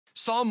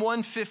Psalm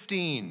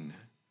 115.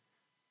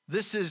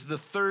 This is the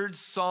third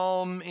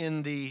psalm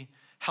in the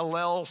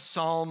Hallel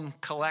Psalm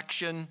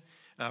collection.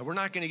 We're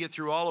not going to get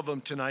through all of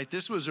them tonight.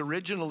 This was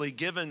originally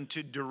given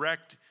to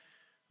direct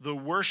the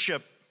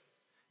worship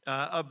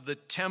of the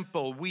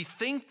temple. We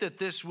think that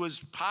this was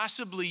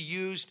possibly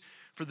used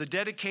for the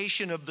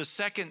dedication of the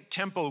second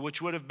temple,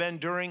 which would have been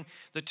during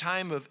the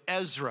time of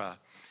Ezra.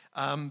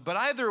 But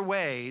either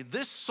way,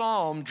 this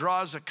psalm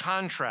draws a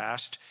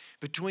contrast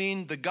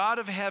between the God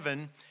of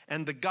heaven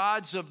and the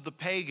gods of the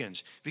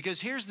pagans.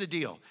 Because here's the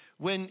deal.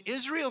 When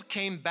Israel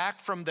came back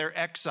from their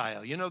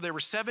exile, they were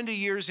 70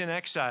 years in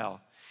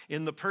exile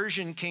in the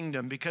Persian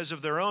kingdom because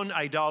of their own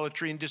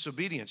idolatry and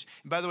disobedience.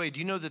 And by the way, do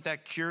you know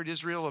that cured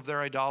Israel of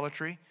their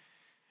idolatry?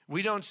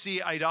 We don't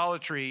see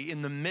idolatry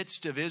in the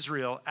midst of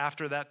Israel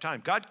after that time.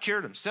 God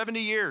cured them.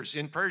 70 years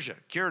in Persia,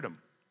 cured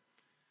them.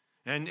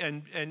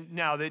 And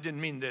now they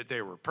didn't mean that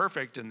they were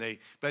perfect, and by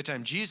the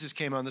time Jesus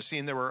came on the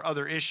scene, there were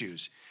other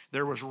issues.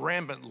 There was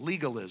rampant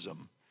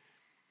legalism.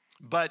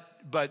 But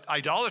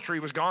idolatry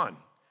was gone.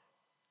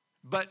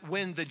 But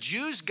when the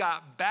Jews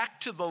got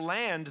back to the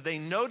land, they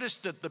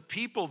noticed that the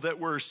people that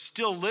were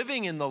still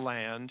living in the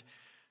land,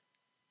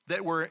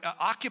 that were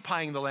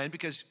occupying the land,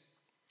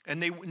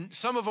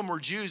 some of them were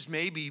Jews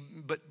maybe,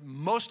 but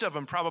most of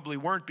them probably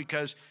weren't,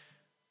 because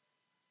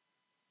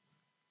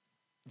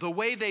the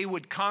way they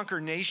would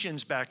conquer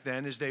nations back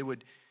then is they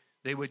would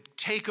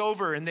take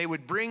over and they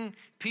would bring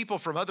people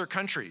from other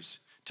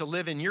countries to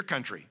live in your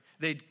country.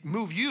 They'd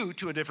move you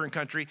to a different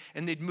country,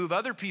 and they'd move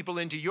other people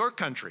into your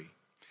country.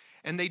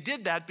 And they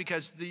did that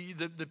because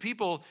the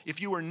people,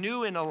 if you were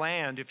new in a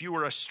land, if you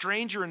were a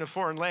stranger in a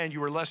foreign land, you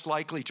were less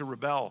likely to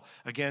rebel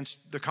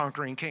against the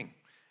conquering king.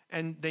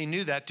 And they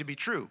knew that to be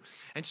true.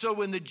 And so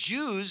when the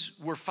Jews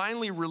were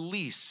finally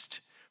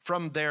released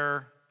from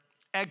their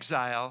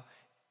exile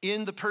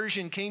in the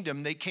Persian kingdom,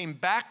 they came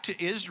back to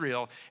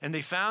Israel, and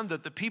they found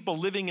that the people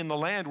living in the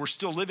land were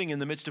still living in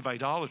the midst of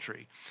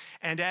idolatry.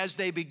 And as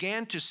they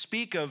began to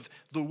speak of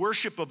the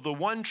worship of the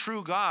one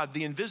true God,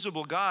 the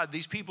invisible God,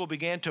 these people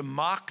began to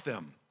mock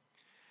them.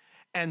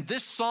 And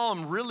this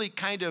psalm really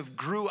kind of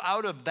grew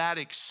out of that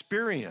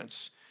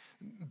experience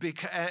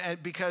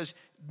because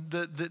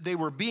they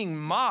were being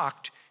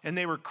mocked, and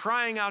they were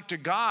crying out to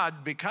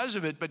God because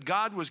of it, but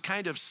God was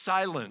kind of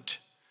silent.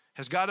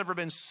 Has God ever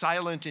been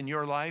silent in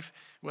your life?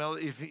 Well,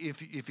 if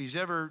he's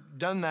ever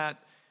done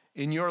that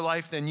in your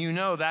life, then you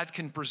know that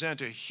can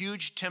present a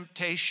huge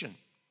temptation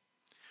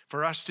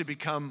for us to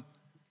become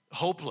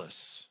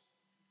hopeless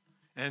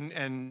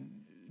and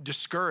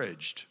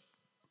discouraged.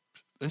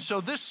 And so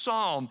this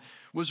psalm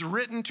was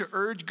written to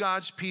urge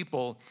God's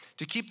people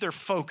to keep their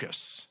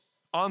focus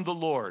on the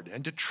Lord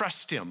and to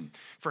trust him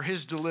for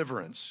his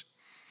deliverance.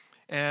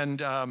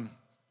 And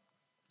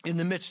in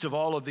the midst of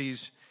all of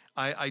these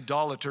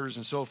idolaters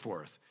and so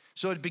forth.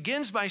 So it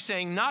begins by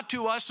saying, not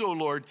to us, O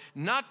Lord,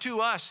 not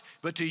to us,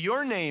 but to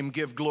your name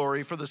give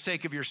glory for the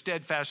sake of your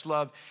steadfast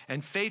love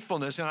and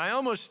faithfulness. And I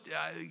almost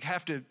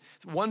have to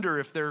wonder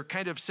if they're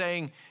kind of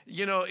saying,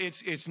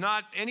 it's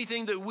not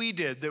anything that we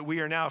did that we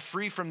are now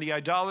free from the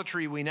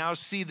idolatry we now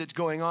see that's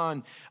going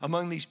on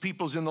among these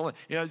peoples in the land.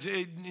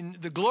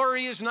 The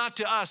glory is not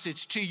to us,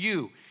 it's to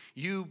you.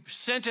 You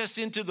sent us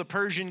into the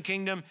Persian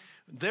kingdom.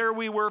 There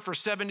we were for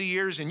 70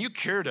 years, and you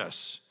cured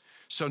us.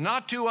 So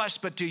not to us,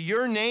 but to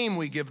your name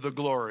we give the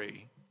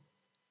glory.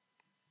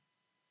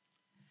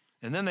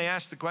 And then they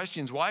ask the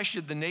questions, why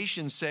should the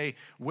nations say,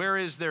 where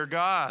is their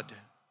God?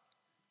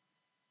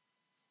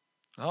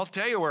 I'll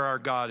tell you where our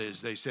God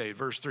is, they say,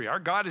 verse 3.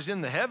 Our God is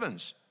in the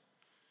heavens,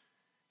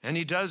 and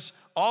he does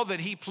all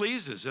that he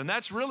pleases. And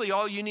that's really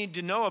all you need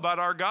to know about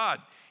our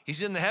God.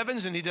 He's in the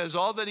heavens, and he does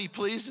all that he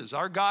pleases.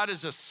 Our God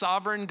is a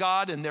sovereign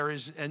God, and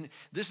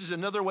this is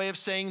another way of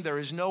saying there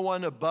is no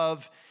one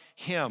above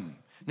him.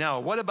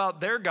 Now, what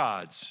about their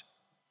gods?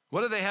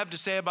 What do they have to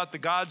say about the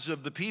gods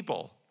of the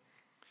people?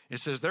 It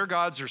says their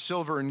gods are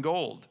silver and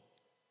gold.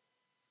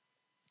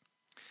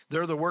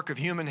 They're the work of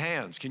human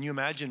hands. Can you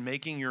imagine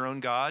making your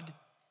own God?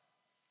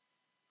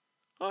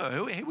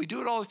 Oh, hey, we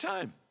do it all the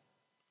time.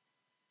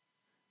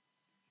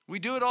 We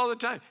do it all the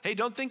time. Hey,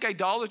 don't think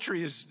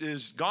idolatry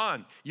is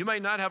gone. You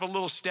might not have a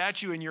little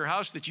statue in your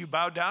house that you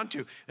bow down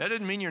to. That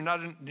doesn't mean you're not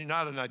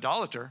an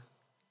idolater.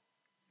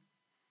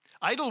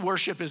 Idol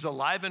worship is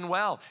alive and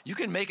well. You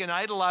can make an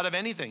idol out of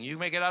anything. You can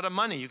make it out of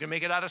money. You can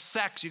make it out of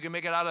sex. You can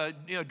make it out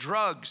of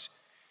drugs.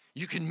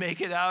 You can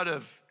make it out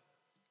of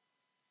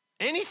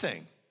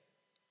anything.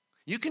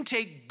 You can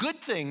take good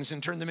things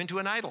and turn them into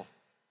an idol,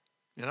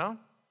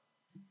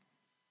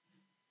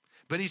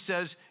 But he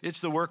says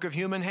it's the work of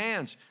human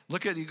hands.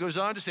 He goes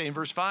on to say in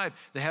verse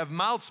 5, they have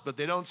mouths, but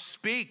they don't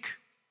speak.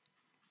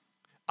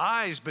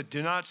 Eyes, but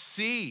do not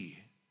see.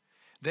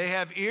 They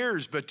have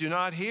ears, but do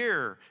not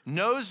hear.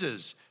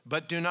 Noses,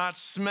 but do not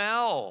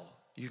smell.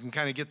 You can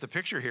kind of get the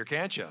picture here,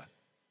 can't you?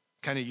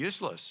 Kind of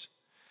useless.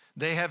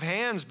 They have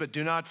hands, but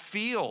do not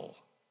feel.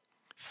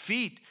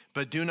 Feet,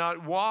 but do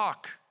not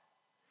walk.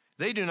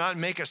 They do not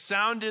make a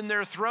sound in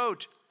their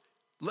throat.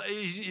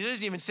 He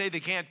doesn't even say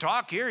they can't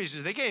talk here. He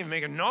says they can't even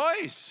make a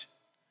noise.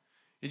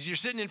 Is you're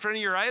sitting in front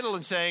of your idol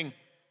and saying,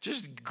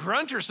 just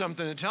grunt or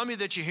something and tell me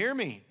that you hear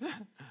me.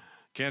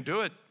 Can't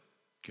do it.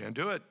 Can't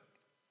do it.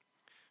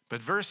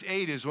 But verse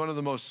 8 is one of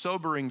the most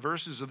sobering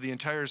verses of the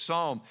entire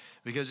psalm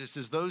because it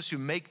says, those who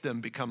make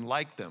them become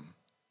like them.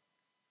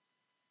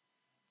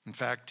 In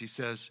fact, he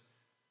says,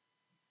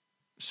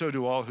 so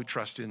do all who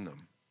trust in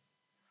them.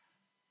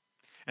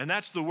 And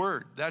that's the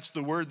word. That's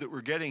the word that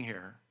we're getting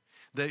here,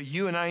 that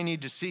you and I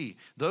need to see.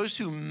 Those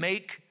who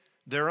make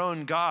their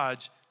own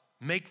gods,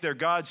 make their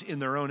gods in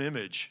their own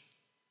image.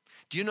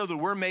 Do you know that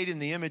we're made in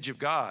the image of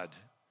God?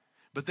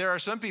 But there are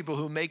some people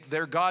who make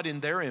their God in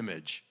their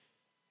image.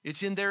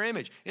 It's in their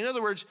image. In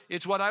other words,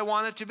 it's what I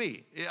want it to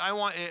be.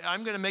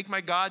 I'm going to make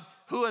my God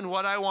who and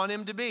what I want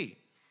him to be.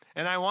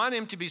 And I want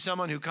him to be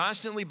someone who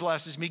constantly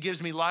blesses me,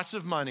 gives me lots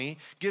of money,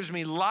 gives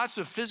me lots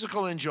of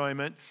physical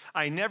enjoyment.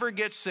 I never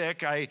get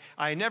sick.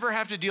 I never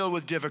have to deal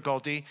with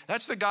difficulty.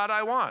 That's the God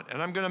I want,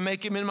 and I'm going to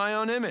make him in my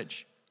own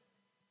image.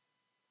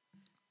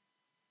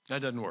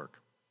 That doesn't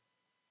work.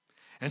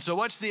 And so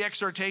what's the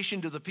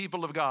exhortation to the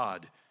people of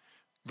God?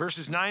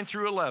 Verses 9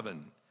 through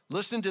 11.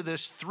 Listen to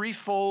this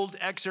threefold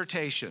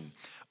exhortation.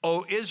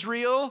 O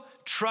Israel,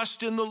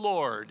 trust in the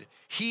Lord.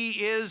 He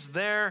is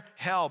their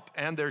help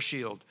and their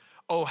shield.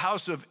 O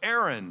house of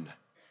Aaron,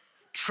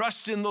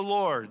 trust in the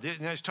Lord.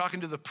 And he's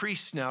talking to the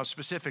priests now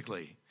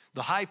specifically,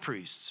 the high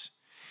priests.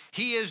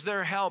 He is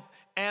their help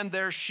and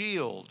their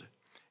shield.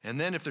 And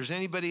then if there's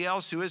anybody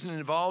else who isn't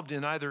involved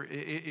in either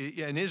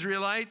an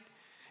Israelite,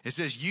 it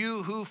says,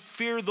 you who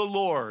fear the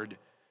Lord,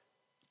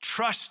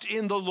 trust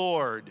in the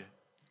Lord.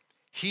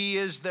 He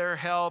is their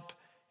help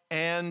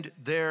and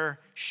their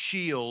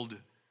shield.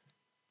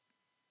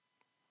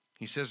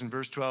 He says in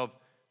verse 12,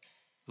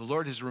 the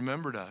Lord has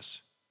remembered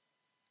us.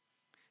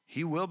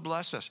 He will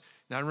bless us.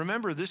 Now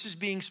remember, this is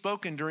being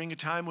spoken during a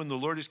time when the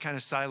Lord is kind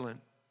of silent.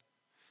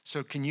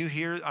 So can you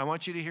hear? I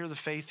want you to hear the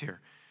faith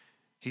here.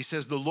 He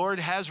says, the Lord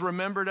has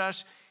remembered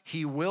us.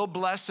 He will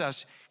bless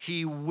us.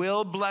 He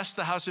will bless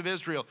the house of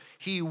Israel.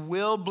 He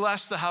will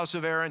bless the house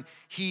of Aaron.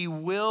 He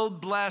will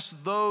bless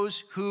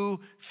those who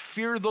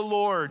fear the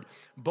Lord,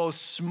 both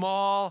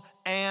small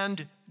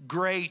and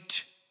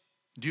great.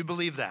 Do you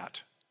believe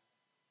that?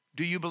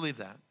 Do you believe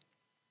that?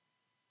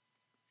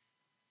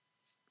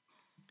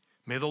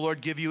 May the Lord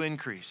give you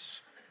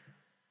increase,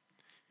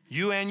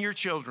 you and your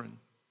children.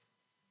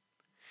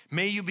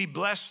 May you be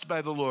blessed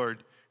by the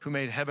Lord who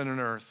made heaven and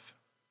earth.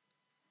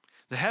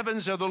 The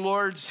heavens are the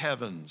Lord's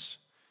heavens,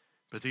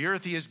 but the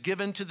earth he has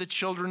given to the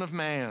children of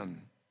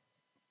man.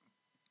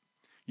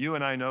 You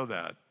and I know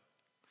that.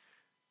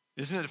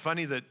 Isn't it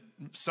funny that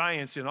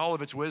science, in all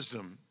of its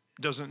wisdom,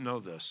 doesn't know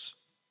this?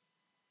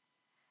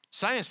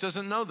 Science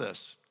doesn't know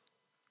this.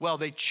 Well,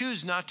 they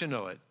choose not to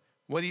know it.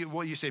 What do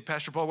you say,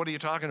 Pastor Paul, what are you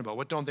talking about?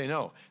 What don't they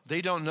know? They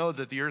don't know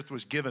that the earth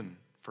was given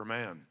for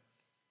man.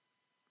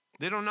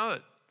 They don't know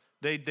it.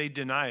 They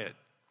deny it.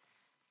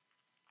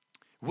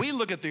 We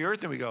look at the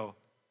earth and we go,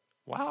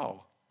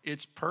 wow,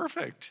 it's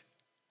perfect.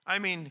 I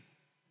mean,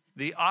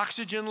 the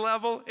oxygen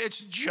level, it's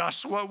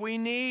just what we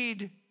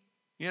need.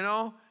 You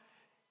know,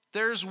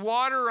 there's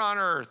water on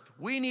earth.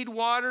 We need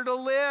water to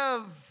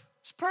live.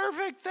 It's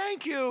perfect,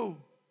 thank you.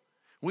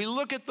 We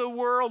look at the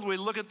world, we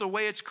look at the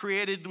way it's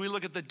created, we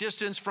look at the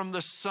distance from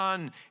the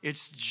sun,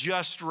 it's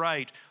just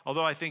right.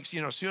 Although I think, Sue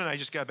and I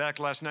just got back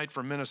last night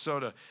from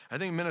Minnesota. I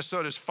think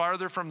Minnesota is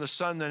farther from the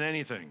sun than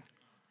anything.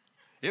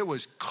 It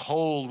was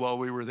cold while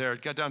we were there.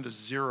 It got down to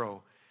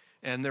 0.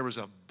 And there was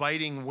a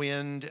biting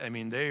wind. I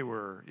mean,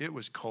 it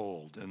was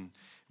cold. And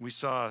we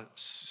saw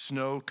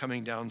snow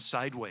coming down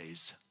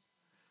sideways,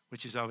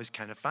 which is always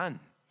kind of fun,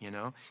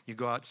 You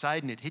go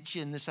outside and it hits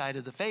you in the side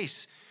of the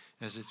face.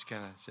 As it's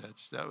kind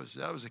of,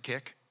 that was a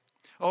kick.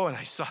 Oh, and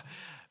I saw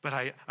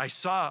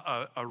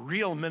a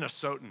real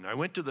Minnesotan. I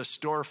went to the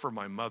store for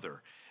my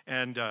mother,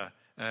 and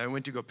I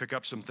went to go pick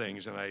up some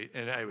things, and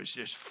I was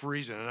just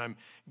freezing, and I'm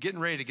getting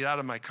ready to get out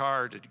of my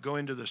car to go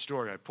into the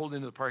store. I pulled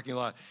into the parking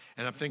lot,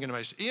 and I'm thinking to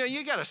myself,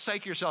 you got to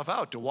psych yourself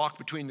out to walk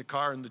between the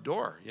car and the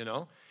door,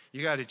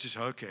 You got to just,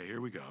 okay,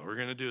 here we go. We're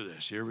going to do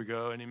this. Here we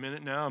go. Any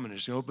minute now, I'm going to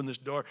just open this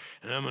door,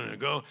 and I'm going to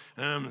go,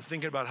 and I'm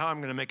thinking about how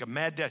I'm going to make a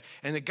mad dash.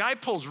 And the guy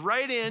pulls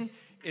right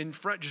in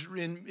front, just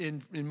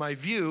in my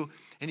view,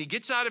 and he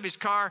gets out of his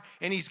car,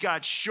 and he's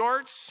got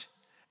shorts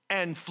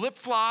and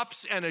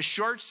flip-flops and a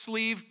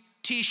short-sleeve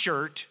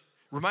T-shirt.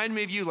 Remind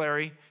me of you,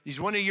 Larry. He's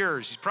one of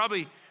yours. He's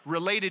probably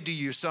related to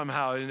you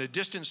somehow in a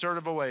distant sort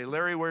of a way.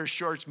 Larry wears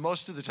shorts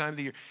most of the time of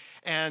the year.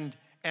 And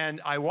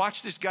I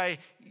watched this guy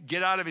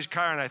get out of his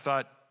car, and I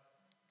thought,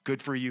 good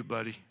for you,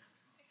 buddy.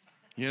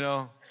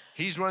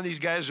 He's one of these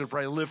guys that'll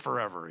probably live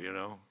forever,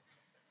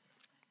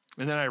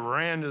 And then I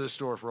ran to the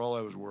store for all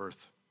I was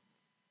worth.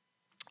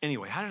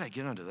 Anyway, how did I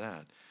get onto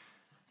that?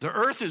 The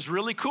earth is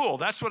really cool.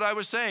 That's what I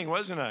was saying,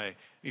 wasn't I?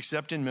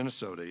 Except in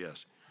Minnesota,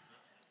 yes.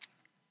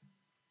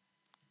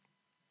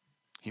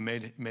 He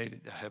made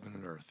heaven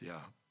and earth,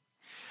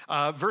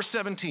 yeah. Verse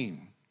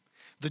 17.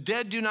 The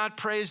dead do not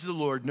praise the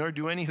Lord, nor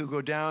do any who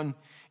go down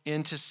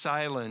into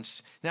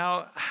silence.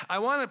 Now, I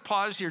want to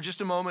pause here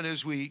just a moment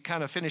as we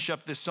kind of finish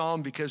up this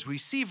psalm, because we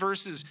see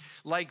verses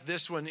like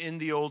this one in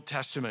the Old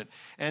Testament.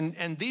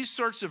 And these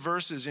sorts of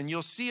verses, and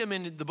you'll see them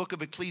in the book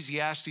of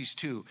Ecclesiastes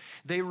too,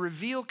 they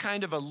reveal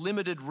kind of a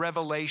limited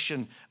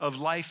revelation of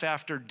life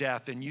after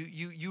death. And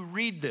you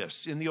read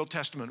this in the Old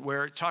Testament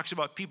where it talks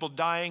about people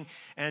dying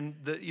and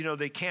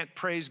they can't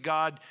praise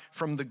God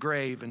from the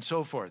grave and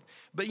so forth.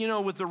 But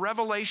with the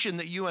revelation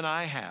that you and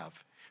I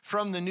have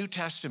from the New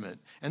Testament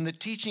and the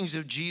teachings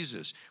of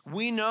Jesus,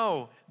 we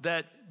know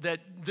that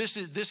this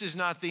is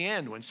not the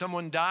end. When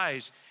someone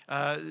dies,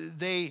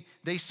 they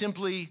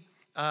simply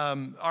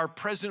are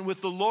present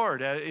with the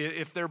Lord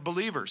if they're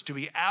believers. To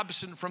be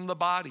absent from the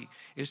body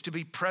is to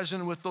be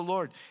present with the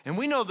Lord. And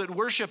we know that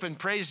worship and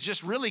praise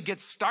just really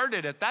gets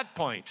started at that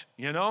point.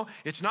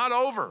 It's not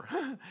over.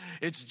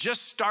 It's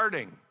just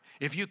starting.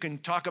 If you can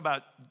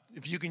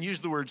use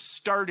the word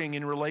starting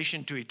in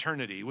relation to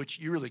eternity, which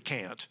you really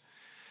can't,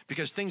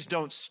 because things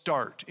don't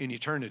start in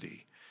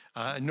eternity,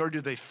 nor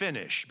do they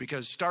finish,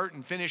 because start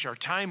and finish are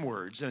time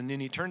words, and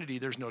in eternity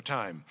there's no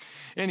time.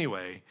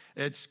 Anyway,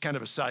 it's kind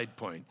of a side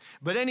point.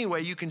 But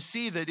anyway, you can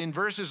see that in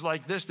verses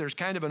like this, there's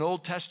kind of an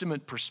Old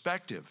Testament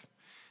perspective.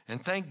 And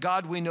thank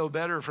God we know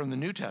better from the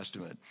New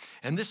Testament.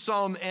 And this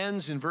psalm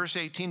ends in verse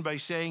 18 by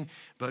saying,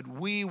 "But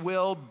we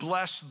will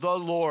bless the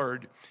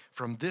Lord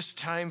from this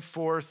time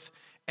forth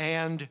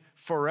and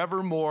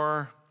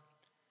forevermore.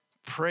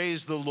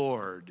 Praise the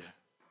Lord."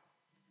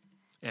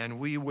 And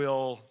we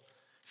will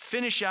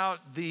finish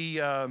out the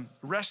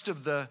rest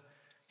of the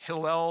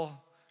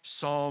Hallel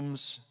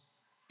Psalms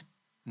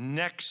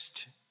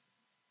next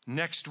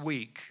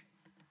week.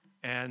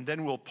 And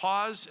then we'll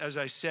pause, as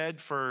I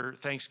said, for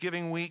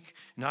Thanksgiving week,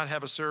 not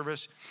have a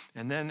service.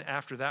 And then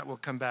after that, we'll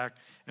come back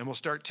and we'll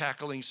start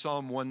tackling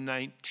Psalm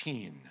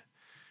 119.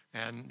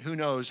 And who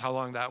knows how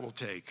long that will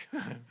take.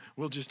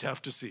 We'll just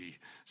have to see.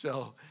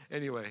 So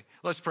anyway,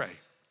 let's pray.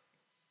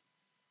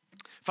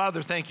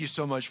 Father, thank you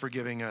so much for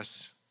giving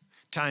us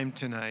time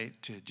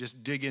tonight to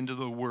just dig into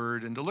the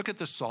Word and to look at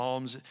the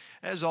Psalms.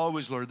 As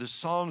always, Lord, the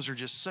Psalms are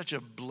just such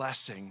a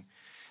blessing.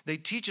 They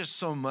teach us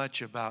so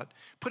much about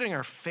putting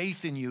our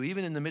faith in you,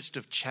 even in the midst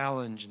of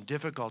challenge and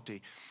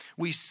difficulty.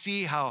 We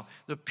see how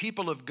the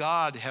people of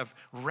God have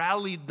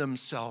rallied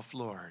themselves,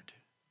 Lord,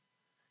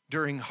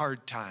 during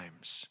hard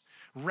times,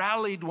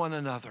 rallied one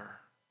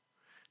another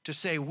to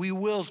say, we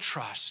will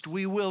trust,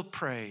 we will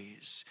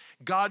praise,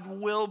 God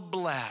will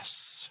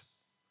bless.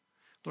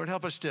 Lord,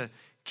 help us to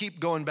keep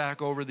going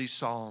back over these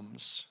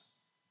Psalms,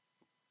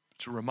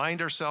 to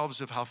remind ourselves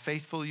of how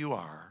faithful you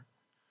are,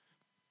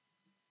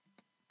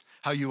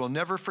 how you will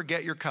never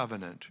forget your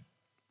covenant,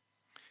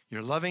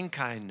 your loving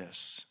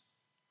kindness,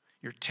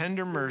 your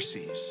tender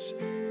mercies.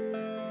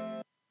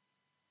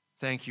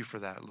 Thank you for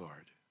that,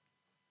 Lord.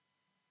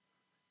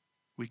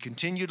 We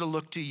continue to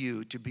look to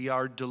you to be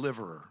our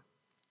deliverer.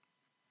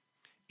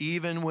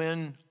 Even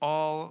when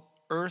all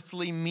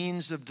earthly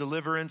means of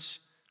deliverance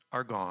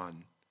are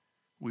gone,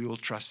 we will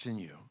trust in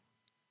you.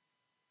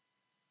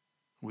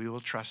 We will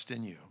trust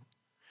in you.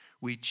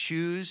 We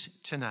choose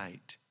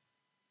tonight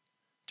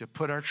to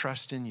put our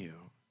trust in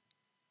you.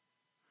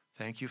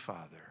 Thank you,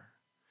 Father.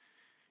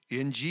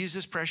 In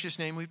Jesus' precious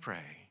name we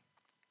pray.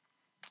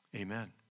 Amen.